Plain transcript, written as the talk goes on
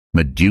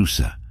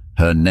Medusa.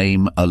 Her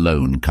name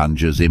alone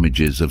conjures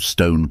images of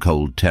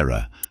stone-cold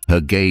terror,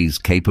 her gaze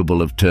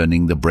capable of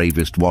turning the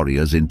bravest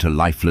warriors into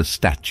lifeless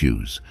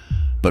statues.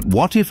 But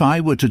what if I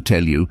were to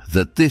tell you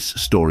that this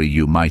story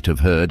you might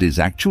have heard is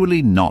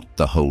actually not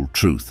the whole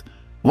truth?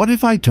 What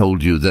if I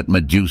told you that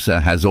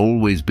Medusa has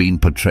always been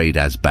portrayed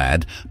as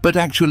bad, but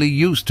actually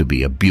used to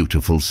be a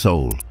beautiful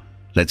soul?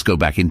 Let's go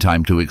back in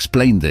time to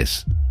explain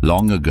this.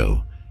 Long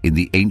ago, in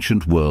the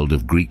ancient world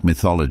of Greek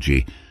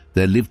mythology,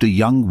 there lived a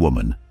young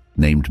woman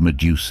named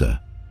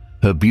Medusa.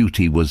 Her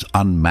beauty was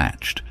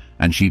unmatched,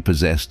 and she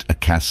possessed a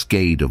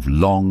cascade of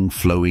long,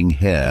 flowing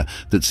hair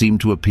that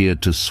seemed to appear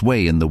to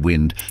sway in the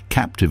wind,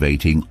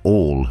 captivating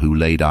all who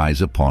laid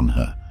eyes upon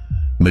her.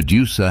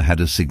 Medusa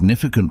had a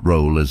significant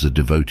role as a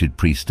devoted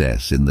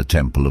priestess in the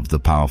temple of the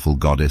powerful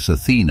goddess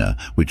Athena,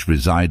 which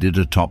resided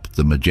atop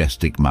the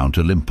majestic Mount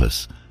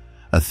Olympus.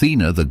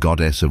 Athena, the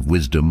goddess of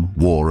wisdom,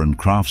 war and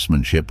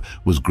craftsmanship,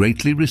 was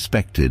greatly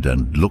respected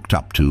and looked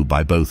up to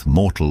by both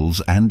mortals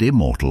and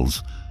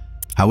immortals.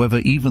 However,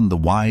 even the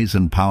wise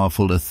and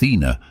powerful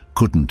Athena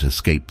couldn't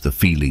escape the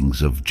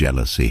feelings of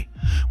jealousy.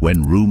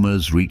 When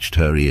rumors reached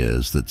her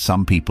ears that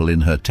some people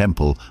in her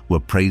temple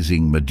were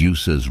praising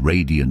Medusa's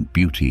radiant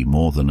beauty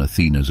more than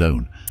Athena's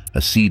own,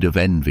 a seed of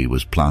envy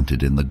was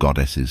planted in the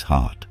goddess's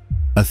heart.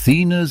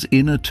 Athena's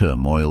inner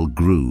turmoil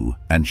grew,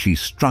 and she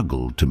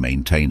struggled to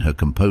maintain her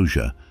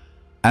composure.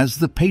 As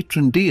the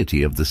patron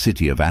deity of the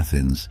city of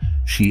Athens,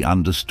 she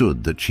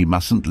understood that she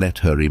mustn't let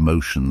her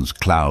emotions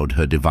cloud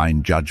her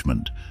divine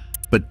judgment.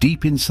 But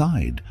deep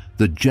inside,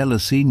 the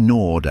jealousy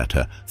gnawed at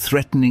her,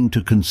 threatening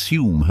to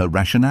consume her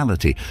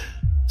rationality.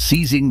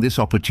 Seizing this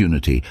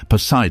opportunity,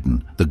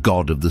 Poseidon, the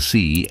god of the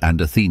sea and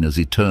Athena's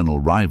eternal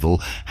rival,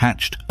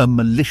 hatched a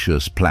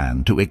malicious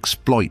plan to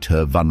exploit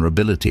her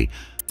vulnerability.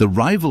 The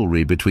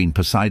rivalry between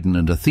Poseidon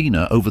and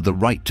Athena over the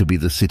right to be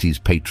the city's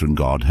patron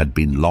god had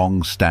been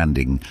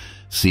long-standing.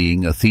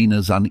 Seeing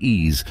Athena's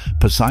unease,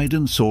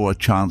 Poseidon saw a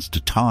chance to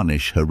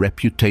tarnish her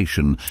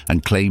reputation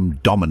and claim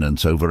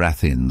dominance over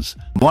Athens.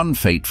 One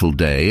fateful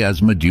day,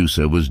 as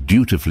Medusa was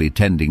dutifully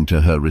tending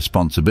to her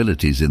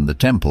responsibilities in the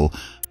temple,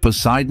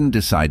 Poseidon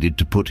decided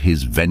to put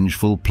his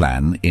vengeful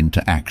plan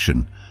into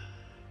action.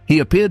 He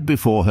appeared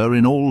before her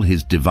in all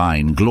his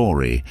divine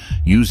glory,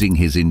 using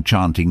his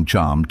enchanting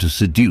charm to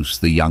seduce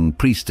the young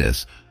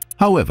priestess.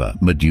 However,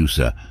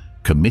 Medusa,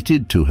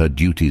 committed to her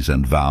duties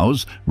and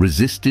vows,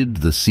 resisted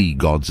the sea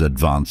god's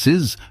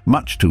advances,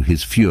 much to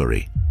his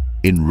fury.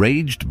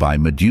 Enraged by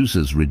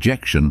Medusa's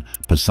rejection,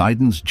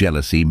 Poseidon's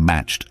jealousy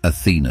matched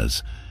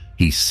Athena's.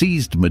 He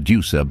seized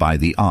Medusa by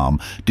the arm,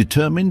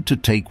 determined to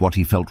take what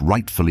he felt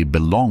rightfully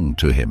belonged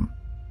to him.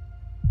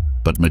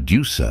 But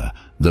Medusa,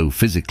 though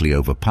physically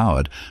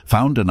overpowered,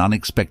 found an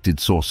unexpected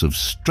source of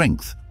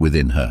strength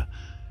within her.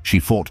 She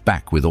fought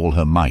back with all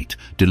her might,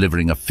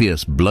 delivering a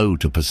fierce blow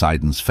to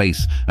Poseidon's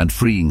face and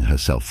freeing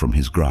herself from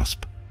his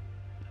grasp.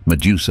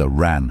 Medusa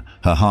ran,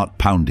 her heart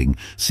pounding,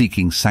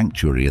 seeking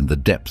sanctuary in the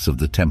depths of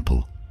the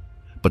temple.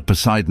 But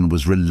Poseidon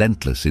was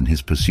relentless in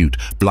his pursuit,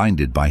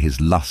 blinded by his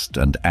lust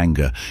and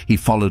anger. He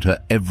followed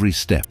her every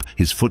step,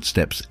 his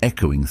footsteps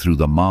echoing through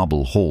the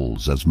marble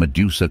halls as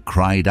Medusa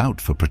cried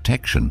out for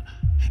protection.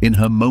 In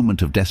her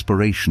moment of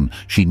desperation,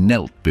 she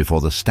knelt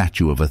before the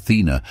statue of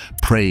Athena,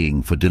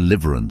 praying for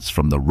deliverance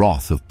from the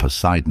wrath of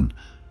Poseidon.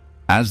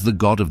 As the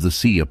god of the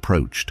sea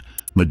approached,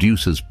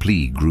 Medusa's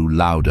plea grew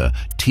louder,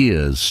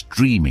 tears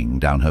streaming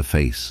down her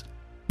face.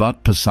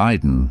 But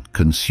Poseidon,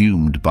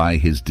 consumed by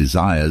his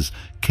desires,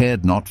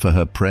 cared not for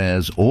her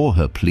prayers or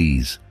her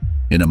pleas.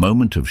 In a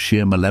moment of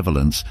sheer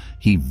malevolence,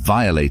 he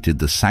violated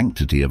the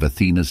sanctity of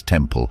Athena's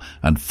temple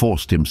and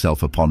forced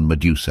himself upon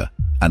Medusa,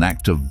 an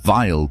act of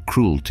vile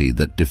cruelty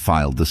that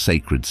defiled the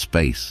sacred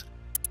space.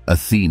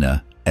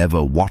 Athena,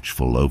 ever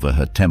watchful over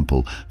her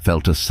temple,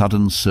 felt a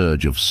sudden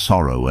surge of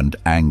sorrow and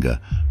anger.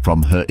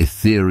 From her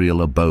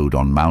ethereal abode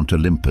on Mount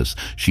Olympus,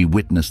 she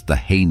witnessed the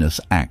heinous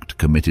act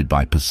committed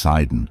by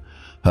Poseidon.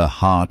 Her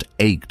heart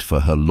ached for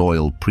her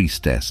loyal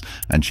priestess,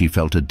 and she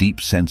felt a deep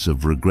sense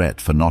of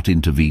regret for not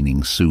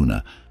intervening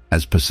sooner.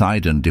 As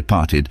Poseidon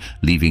departed,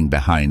 leaving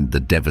behind the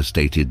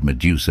devastated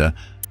Medusa,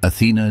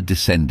 Athena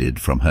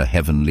descended from her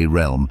heavenly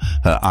realm,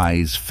 her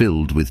eyes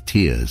filled with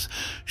tears.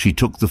 She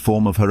took the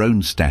form of her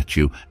own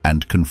statue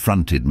and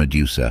confronted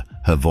Medusa,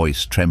 her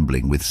voice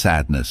trembling with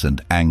sadness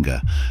and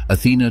anger.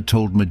 Athena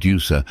told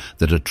Medusa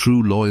that a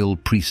true loyal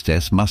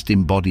priestess must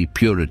embody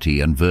purity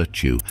and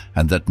virtue,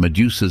 and that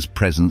Medusa's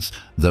presence,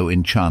 though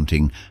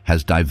enchanting,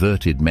 has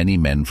diverted many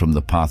men from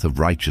the path of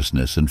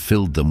righteousness and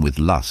filled them with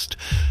lust.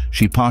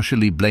 She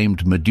partially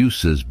blamed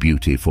Medusa's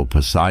beauty for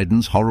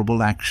Poseidon's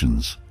horrible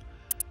actions.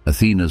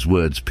 Athena's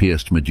words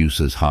pierced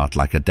Medusa's heart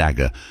like a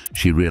dagger.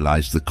 She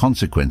realized the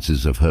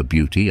consequences of her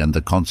beauty and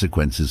the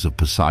consequences of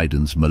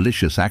Poseidon's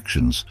malicious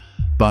actions.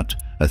 But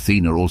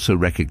Athena also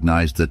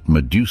recognized that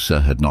Medusa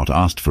had not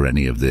asked for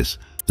any of this,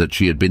 that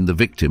she had been the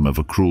victim of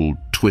a cruel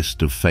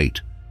twist of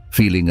fate.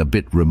 Feeling a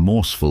bit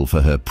remorseful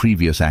for her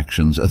previous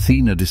actions,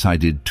 Athena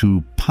decided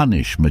to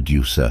punish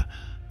Medusa,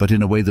 but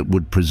in a way that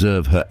would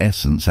preserve her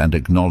essence and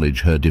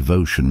acknowledge her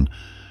devotion.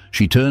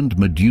 She turned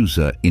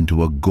Medusa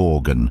into a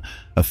gorgon,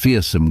 a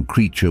fearsome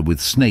creature with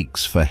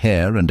snakes for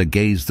hair and a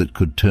gaze that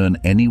could turn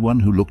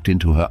anyone who looked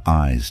into her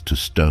eyes to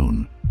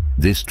stone.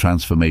 This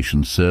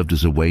transformation served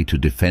as a way to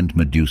defend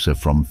Medusa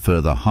from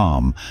further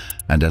harm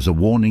and as a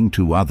warning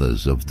to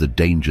others of the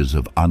dangers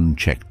of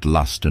unchecked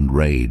lust and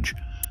rage.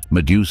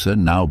 Medusa,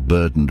 now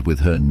burdened with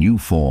her new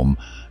form,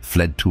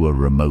 fled to a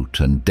remote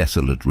and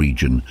desolate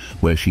region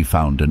where she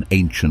found an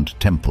ancient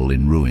temple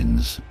in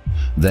ruins.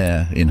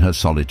 There, in her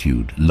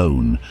solitude,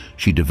 lone,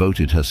 she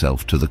devoted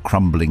herself to the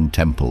crumbling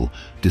temple,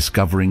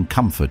 discovering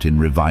comfort in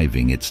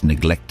reviving its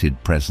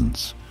neglected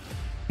presence.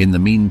 In the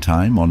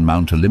meantime, on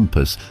Mount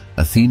Olympus,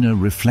 Athena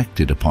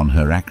reflected upon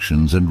her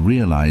actions and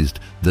realized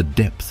the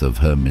depth of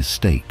her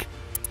mistake.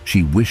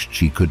 She wished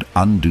she could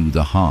undo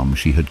the harm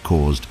she had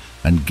caused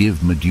and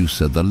give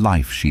Medusa the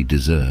life she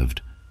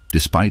deserved.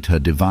 Despite her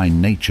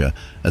divine nature,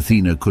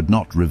 Athena could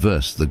not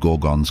reverse the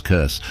Gorgon's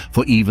curse,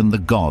 for even the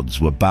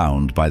gods were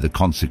bound by the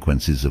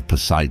consequences of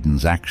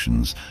Poseidon's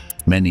actions.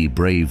 Many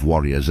brave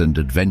warriors and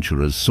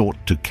adventurers sought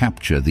to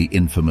capture the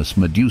infamous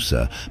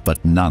Medusa,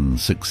 but none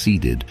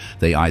succeeded.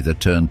 They either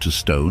turned to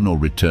stone or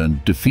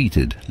returned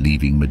defeated,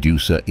 leaving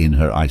Medusa in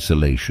her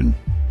isolation.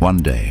 One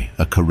day,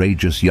 a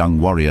courageous young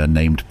warrior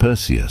named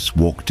Perseus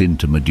walked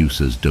into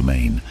Medusa's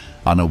domain,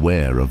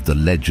 unaware of the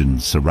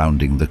legends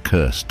surrounding the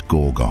cursed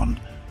Gorgon.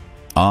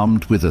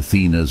 Armed with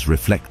Athena's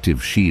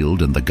reflective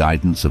shield and the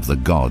guidance of the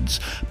gods,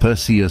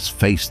 Perseus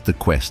faced the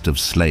quest of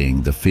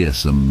slaying the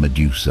fearsome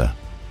Medusa.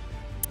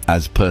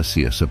 As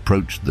Perseus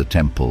approached the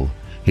temple,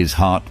 his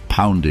heart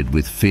pounded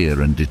with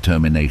fear and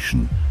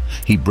determination.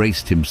 He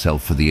braced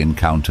himself for the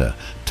encounter,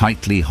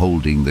 tightly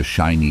holding the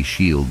shiny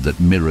shield that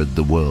mirrored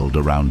the world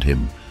around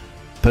him.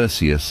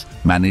 Perseus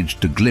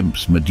managed to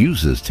glimpse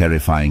Medusa's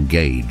terrifying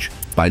gaze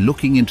by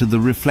looking into the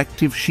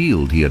reflective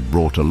shield he had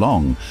brought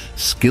along,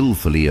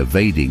 skillfully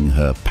evading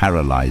her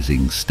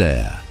paralyzing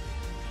stare.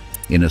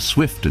 In a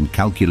swift and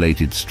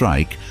calculated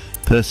strike,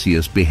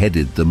 Perseus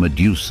beheaded the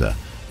Medusa,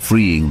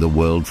 freeing the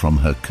world from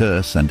her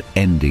curse and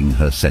ending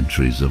her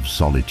centuries of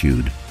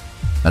solitude.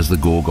 As the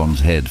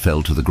Gorgon's head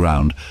fell to the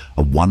ground,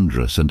 a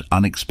wondrous and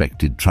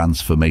unexpected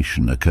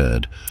transformation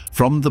occurred.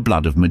 From the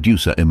blood of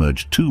Medusa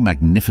emerged two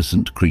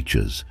magnificent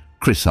creatures: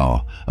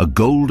 Chrysaor, a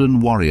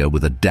golden warrior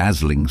with a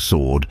dazzling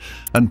sword,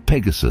 and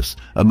Pegasus,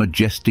 a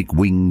majestic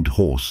winged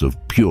horse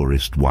of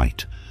purest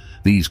white.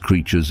 These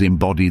creatures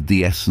embodied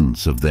the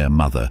essence of their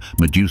mother,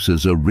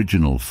 Medusa's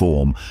original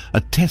form,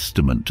 a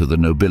testament to the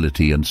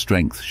nobility and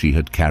strength she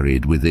had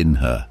carried within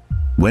her.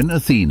 When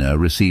Athena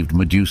received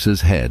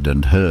Medusa's head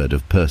and heard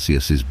of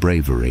Perseus's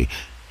bravery,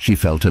 she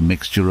felt a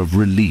mixture of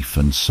relief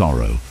and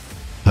sorrow.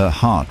 Her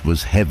heart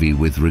was heavy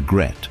with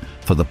regret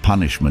for the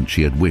punishment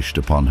she had wished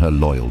upon her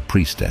loyal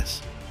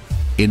priestess.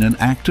 In an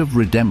act of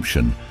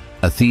redemption,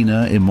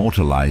 Athena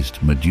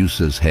immortalized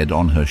Medusa's head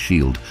on her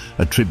shield,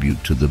 a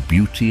tribute to the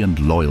beauty and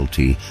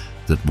loyalty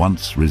that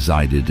once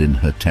resided in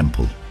her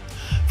temple.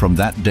 From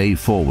that day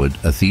forward,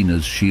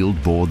 Athena's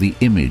shield bore the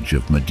image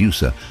of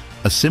Medusa,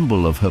 a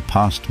symbol of her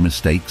past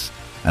mistakes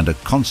and a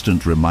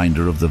constant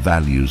reminder of the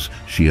values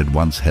she had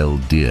once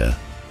held dear.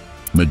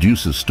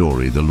 Medusa's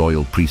story, the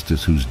loyal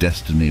priestess whose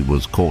destiny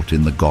was caught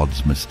in the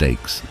gods'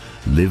 mistakes,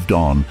 lived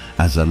on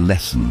as a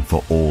lesson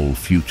for all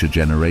future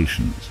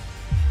generations.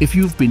 If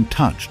you've been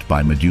touched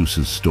by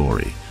Medusa's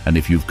story, and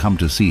if you've come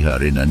to see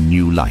her in a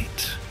new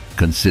light,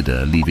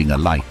 consider leaving a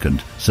like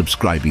and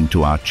subscribing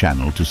to our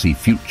channel to see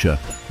future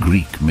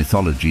Greek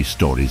mythology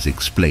stories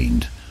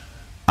explained.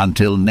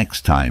 Until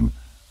next time,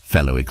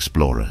 fellow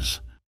explorers.